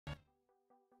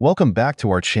Welcome back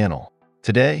to our channel.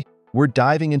 Today, we're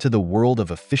diving into the world of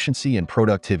efficiency and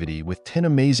productivity with 10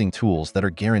 amazing tools that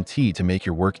are guaranteed to make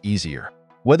your work easier.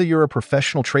 Whether you're a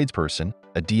professional tradesperson,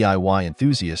 a DIY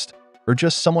enthusiast, or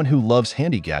just someone who loves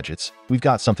handy gadgets, we've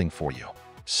got something for you.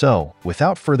 So,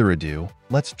 without further ado,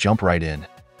 let's jump right in.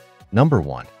 Number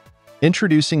 1.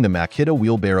 Introducing the Makita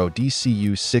Wheelbarrow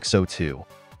DCU602,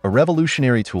 a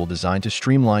revolutionary tool designed to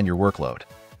streamline your workload.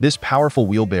 This powerful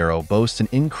wheelbarrow boasts an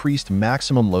increased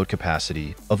maximum load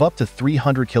capacity of up to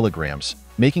 300 kilograms,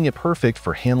 making it perfect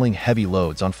for handling heavy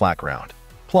loads on flat ground.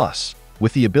 Plus,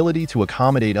 with the ability to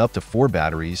accommodate up to 4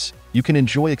 batteries, you can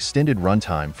enjoy extended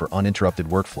runtime for uninterrupted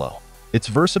workflow. Its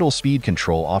versatile speed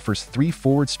control offers 3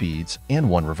 forward speeds and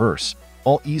 1 reverse,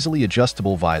 all easily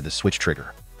adjustable via the switch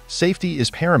trigger. Safety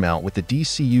is paramount with the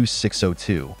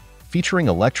DCU602, featuring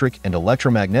electric and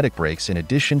electromagnetic brakes in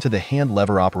addition to the hand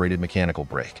lever-operated mechanical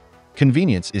brake.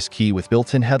 Convenience is key with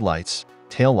built-in headlights,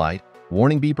 tail light,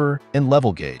 warning beeper, and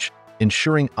level gauge,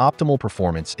 ensuring optimal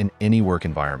performance in any work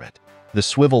environment. The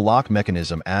swivel lock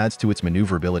mechanism adds to its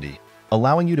maneuverability,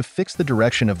 allowing you to fix the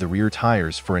direction of the rear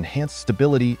tires for enhanced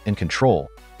stability and control,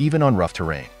 even on rough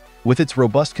terrain. With its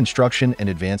robust construction and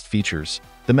advanced features,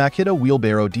 the Makita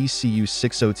Wheelbarrow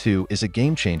DCU602 is a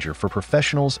game-changer for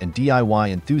professionals and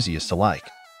DIY enthusiasts alike,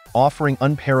 offering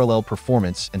unparalleled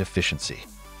performance and efficiency.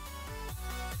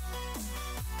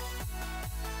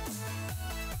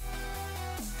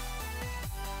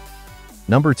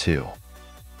 Number 2.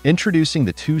 Introducing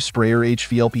the 2-sprayer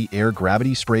HVLP Air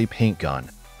Gravity Spray Paint Gun,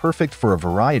 perfect for a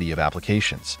variety of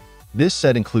applications. This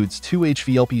set includes 2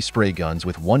 HVLP spray guns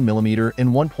with 1mm and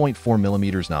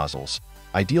 1.4mm nozzles,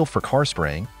 ideal for car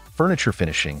spraying, furniture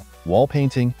finishing, wall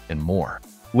painting, and more.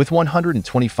 With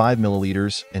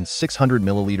 125ml and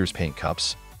 600ml paint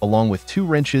cups, along with 2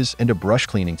 wrenches and a brush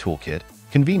cleaning toolkit,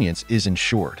 convenience is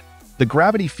ensured. The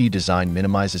gravity feed design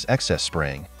minimizes excess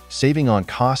spraying, saving on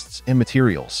costs and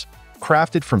materials.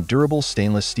 Crafted from durable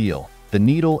stainless steel, the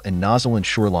needle and nozzle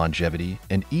ensure longevity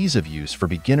and ease of use for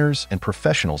beginners and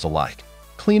professionals alike.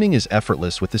 Cleaning is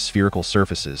effortless with the spherical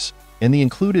surfaces, and the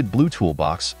included blue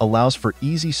toolbox allows for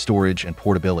easy storage and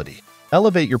portability.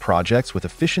 Elevate your projects with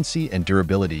efficiency and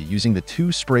durability using the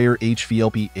 2-sprayer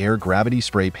HVLP Air Gravity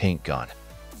Spray Paint Gun.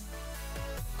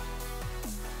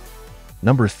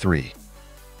 Number 3.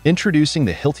 Introducing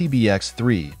the Hilti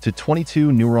BX3 to 22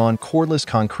 Neuron Cordless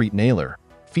Concrete Nailer,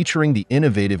 featuring the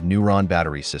innovative Neuron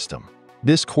battery system.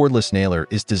 This cordless nailer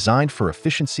is designed for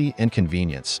efficiency and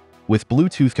convenience, with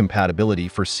Bluetooth compatibility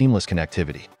for seamless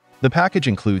connectivity. The package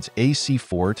includes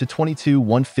AC4 to 22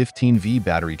 115V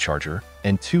battery charger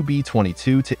and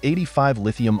 2B22 to 85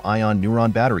 lithium-ion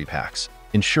Neuron battery packs,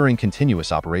 ensuring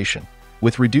continuous operation.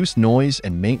 With reduced noise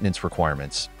and maintenance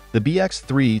requirements, the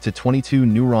BX3 to 22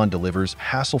 Neuron delivers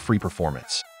hassle-free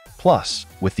performance. Plus,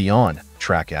 with the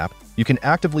On-Track app, you can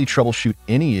actively troubleshoot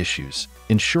any issues,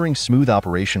 ensuring smooth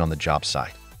operation on the job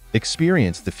site.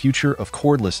 Experience the future of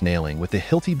cordless nailing with the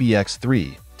Hilti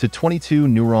BX3 to 22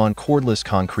 Neuron Cordless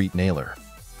Concrete Nailer.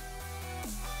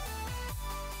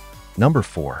 Number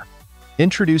 4.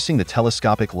 Introducing the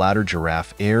Telescopic Ladder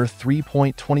Giraffe Air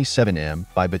 3.27M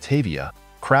by Batavia,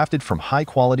 crafted from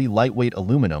high-quality lightweight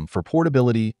aluminum for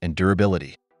portability and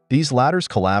durability. These ladders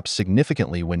collapse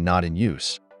significantly when not in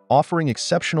use, offering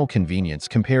exceptional convenience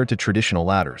compared to traditional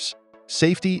ladders.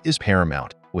 Safety is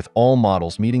paramount, with all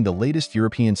models meeting the latest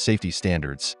European safety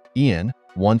standards, EN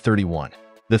 131.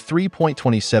 The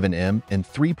 3.27M and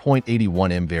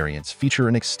 3.81M variants feature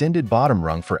an extended bottom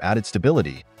rung for added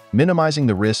stability, minimizing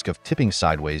the risk of tipping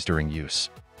sideways during use.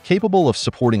 Capable of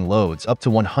supporting loads up to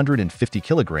 150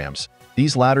 kilograms,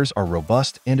 these ladders are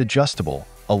robust and adjustable,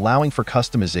 allowing for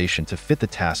customization to fit the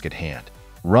task at hand.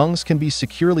 Rungs can be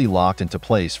securely locked into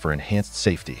place for enhanced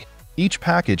safety. Each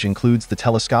package includes the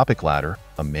telescopic ladder,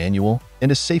 a manual,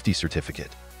 and a safety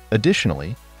certificate.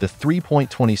 Additionally, the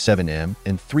 3.27M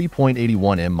and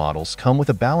 3.81M models come with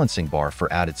a balancing bar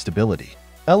for added stability.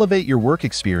 Elevate your work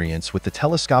experience with the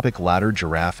Telescopic Ladder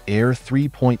Giraffe Air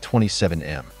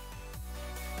 3.27M.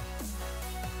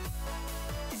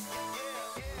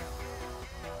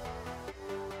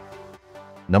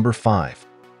 Number 5.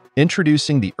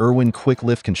 Introducing the Irwin Quick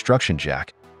Lift Construction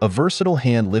Jack, a versatile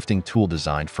hand-lifting tool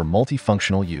designed for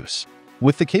multifunctional use.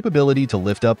 With the capability to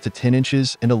lift up to 10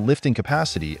 inches and a lifting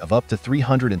capacity of up to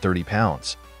 330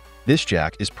 pounds, this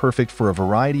jack is perfect for a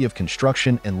variety of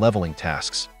construction and leveling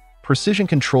tasks.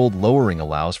 Precision-controlled lowering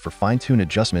allows for fine-tuned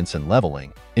adjustments and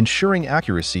leveling, ensuring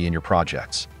accuracy in your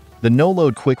projects. The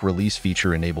no-load quick release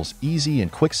feature enables easy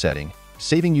and quick setting,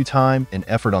 saving you time and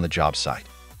effort on the job site.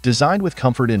 Designed with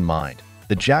comfort in mind,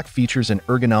 the jack features an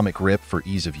ergonomic grip for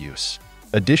ease of use.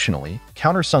 Additionally,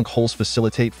 countersunk holes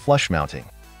facilitate flush mounting,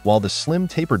 while the slim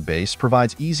tapered base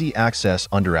provides easy access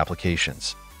under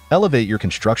applications. Elevate your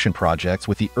construction projects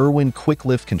with the Irwin Quick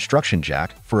Lift Construction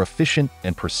Jack for efficient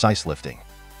and precise lifting.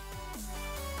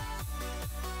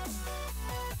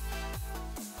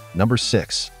 Number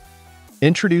 6.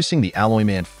 Introducing the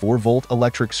Handyman 4-volt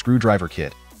electric screwdriver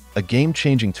kit, a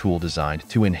game-changing tool designed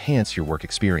to enhance your work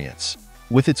experience.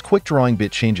 With its quick drawing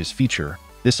bit changes feature,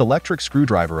 this electric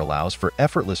screwdriver allows for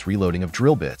effortless reloading of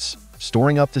drill bits,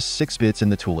 storing up to 6 bits in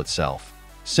the tool itself.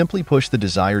 Simply push the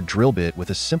desired drill bit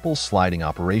with a simple sliding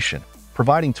operation,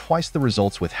 providing twice the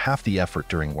results with half the effort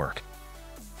during work.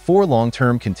 For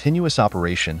long-term continuous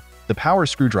operation, the power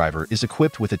screwdriver is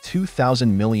equipped with a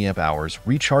 2000 mAh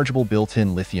rechargeable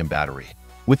built-in lithium battery.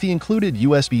 With the included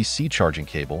USB-C charging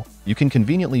cable, you can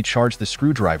conveniently charge the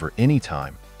screwdriver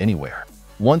anytime, anywhere.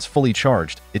 Once fully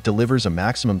charged, it delivers a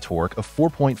maximum torque of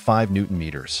 4.5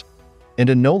 Nm and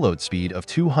a no-load speed of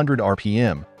 200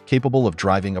 RPM, capable of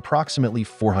driving approximately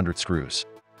 400 screws.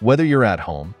 Whether you're at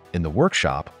home, in the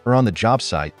workshop, or on the job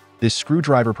site, this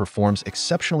screwdriver performs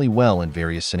exceptionally well in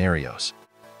various scenarios.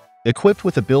 Equipped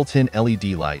with a built-in LED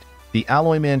light, the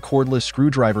Handyman cordless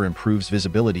screwdriver improves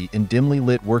visibility in dimly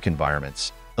lit work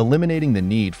environments, eliminating the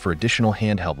need for additional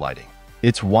handheld lighting.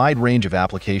 Its wide range of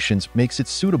applications makes it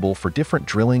suitable for different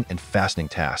drilling and fastening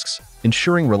tasks,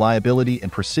 ensuring reliability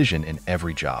and precision in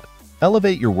every job.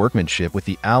 Elevate your workmanship with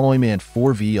the Handyman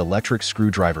 4V electric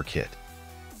screwdriver kit.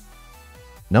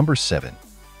 Number 7.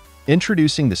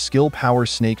 Introducing the Skill Power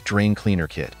Snake Drain Cleaner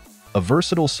Kit, a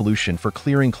versatile solution for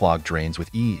clearing clogged drains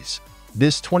with ease.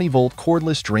 This 20-volt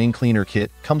cordless drain cleaner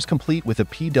kit comes complete with a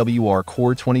PWR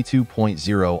Core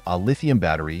 22.0 lithium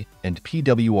battery and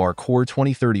PWR Core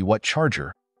 2030-watt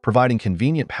charger, providing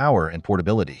convenient power and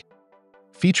portability.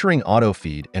 Featuring auto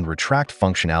feed and retract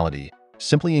functionality,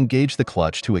 simply engage the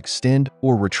clutch to extend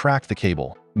or retract the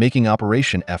cable, making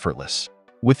operation effortless.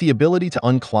 With the ability to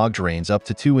unclog drains up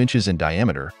to 2 inches in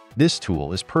diameter, this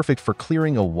tool is perfect for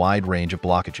clearing a wide range of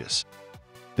blockages.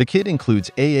 The kit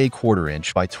includes a 1/4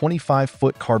 inch by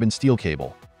 25-foot carbon steel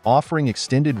cable, offering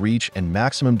extended reach and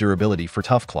maximum durability for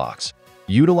tough clogs.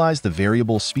 Utilize the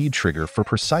variable speed trigger for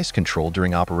precise control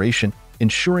during operation,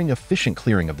 ensuring efficient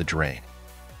clearing of the drain.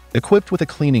 Equipped with a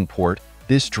cleaning port,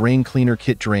 this drain cleaner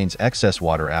kit drains excess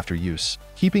water after use,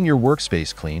 keeping your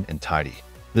workspace clean and tidy.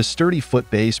 The sturdy foot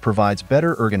base provides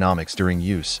better ergonomics during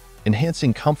use,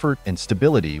 enhancing comfort and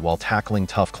stability while tackling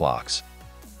tough clogs.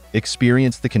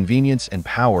 Experience the convenience and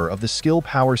power of the Skill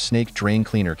Power Snake Drain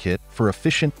Cleaner Kit for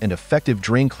efficient and effective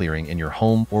drain clearing in your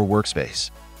home or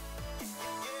workspace.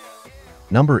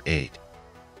 Number 8.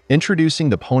 Introducing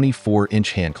the Pony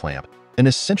 4-inch hand clamp, an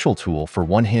essential tool for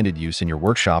one-handed use in your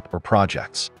workshop or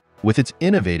projects. With its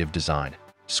innovative design,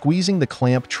 squeezing the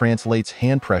clamp translates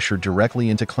hand pressure directly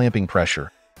into clamping pressure,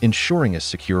 ensuring a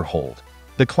secure hold.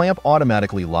 The clamp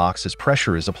automatically locks as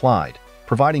pressure is applied,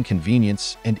 providing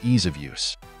convenience and ease of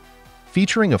use.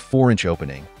 Featuring a 4-inch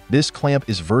opening, this clamp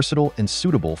is versatile and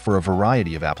suitable for a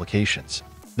variety of applications.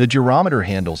 The geometer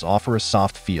handles offer a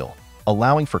soft feel,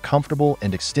 allowing for comfortable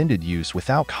and extended use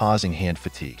without causing hand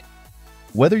fatigue.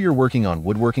 Whether you're working on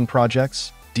woodworking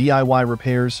projects, DIY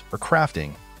repairs, or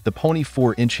crafting, the Pony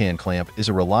 4-inch hand clamp is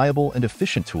a reliable and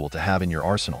efficient tool to have in your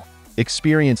arsenal.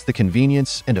 Experience the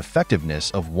convenience and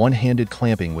effectiveness of one-handed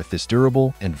clamping with this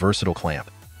durable and versatile clamp.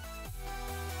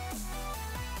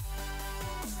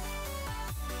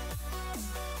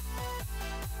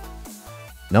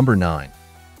 Number 9.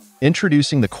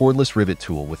 Introducing the cordless rivet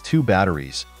tool with 2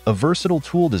 batteries, a versatile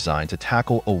tool designed to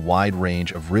tackle a wide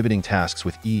range of riveting tasks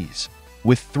with ease.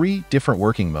 With 3 different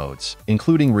working modes,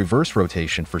 including reverse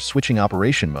rotation for switching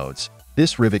operation modes,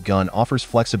 this rivet gun offers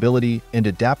flexibility and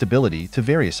adaptability to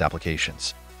various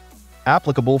applications.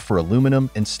 Applicable for aluminum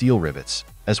and steel rivets,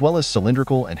 as well as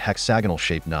cylindrical and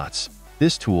hexagonal-shaped nuts,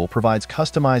 this tool provides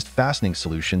customized fastening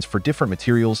solutions for different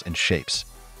materials and shapes.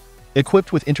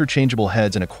 Equipped with interchangeable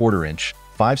heads in a 1/4 inch,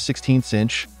 5/16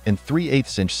 inch, and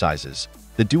 3/8 inch sizes,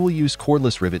 the dual-use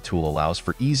cordless rivet tool allows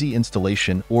for easy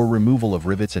installation or removal of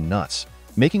rivets and nuts,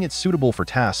 making it suitable for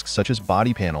tasks such as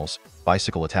body panels,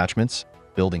 bicycle attachments,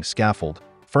 building scaffold,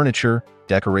 furniture,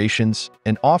 decorations,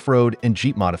 and off-road and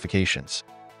Jeep modifications.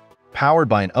 Powered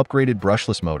by an upgraded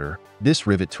brushless motor, this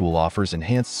rivet tool offers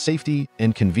enhanced safety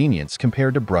and convenience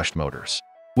compared to brushed motors.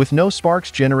 With no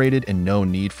sparks generated and no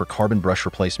need for carbon brush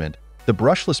replacement, the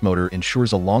brushless motor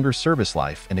ensures a longer service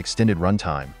life and extended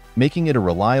runtime, making it a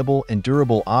reliable and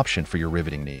durable option for your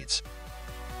riveting needs.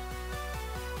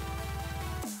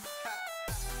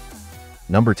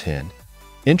 Number 10.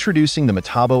 Introducing the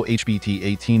Metabo HBT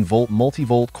 18-volt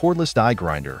multi-volt cordless die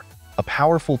grinder, a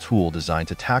powerful tool designed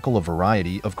to tackle a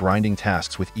variety of grinding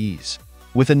tasks with ease.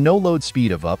 With a no-load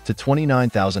speed of up to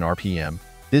 29,000 RPM,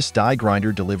 this die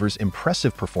grinder delivers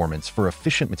impressive performance for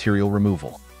efficient material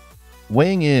removal.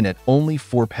 Weighing in at only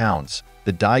 4 pounds,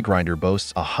 the die grinder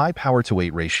boasts a high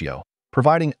power-to-weight ratio,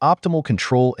 providing optimal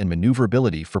control and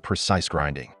maneuverability for precise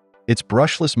grinding. Its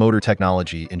brushless motor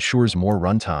technology ensures more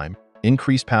runtime,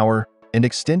 increased power, and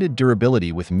extended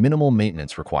durability with minimal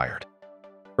maintenance required.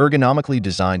 Ergonomically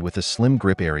designed with a slim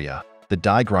grip area, the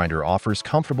die grinder offers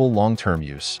comfortable long-term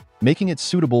use, making it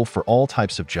suitable for all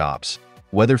types of jobs.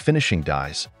 Whether finishing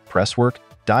dies, presswork,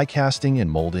 die casting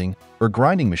and molding, or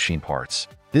grinding machine parts,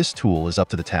 this tool is up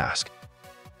to the task.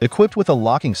 Equipped with a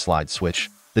locking slide switch,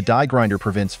 the die grinder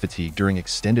prevents fatigue during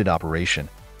extended operation,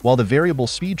 while the variable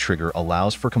speed trigger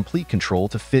allows for complete control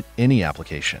to fit any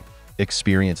application.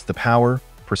 Experience the power,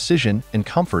 precision, and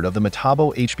comfort of the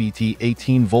Metabo HBT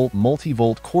 18-volt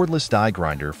multi-volt cordless die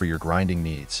grinder for your grinding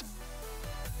needs.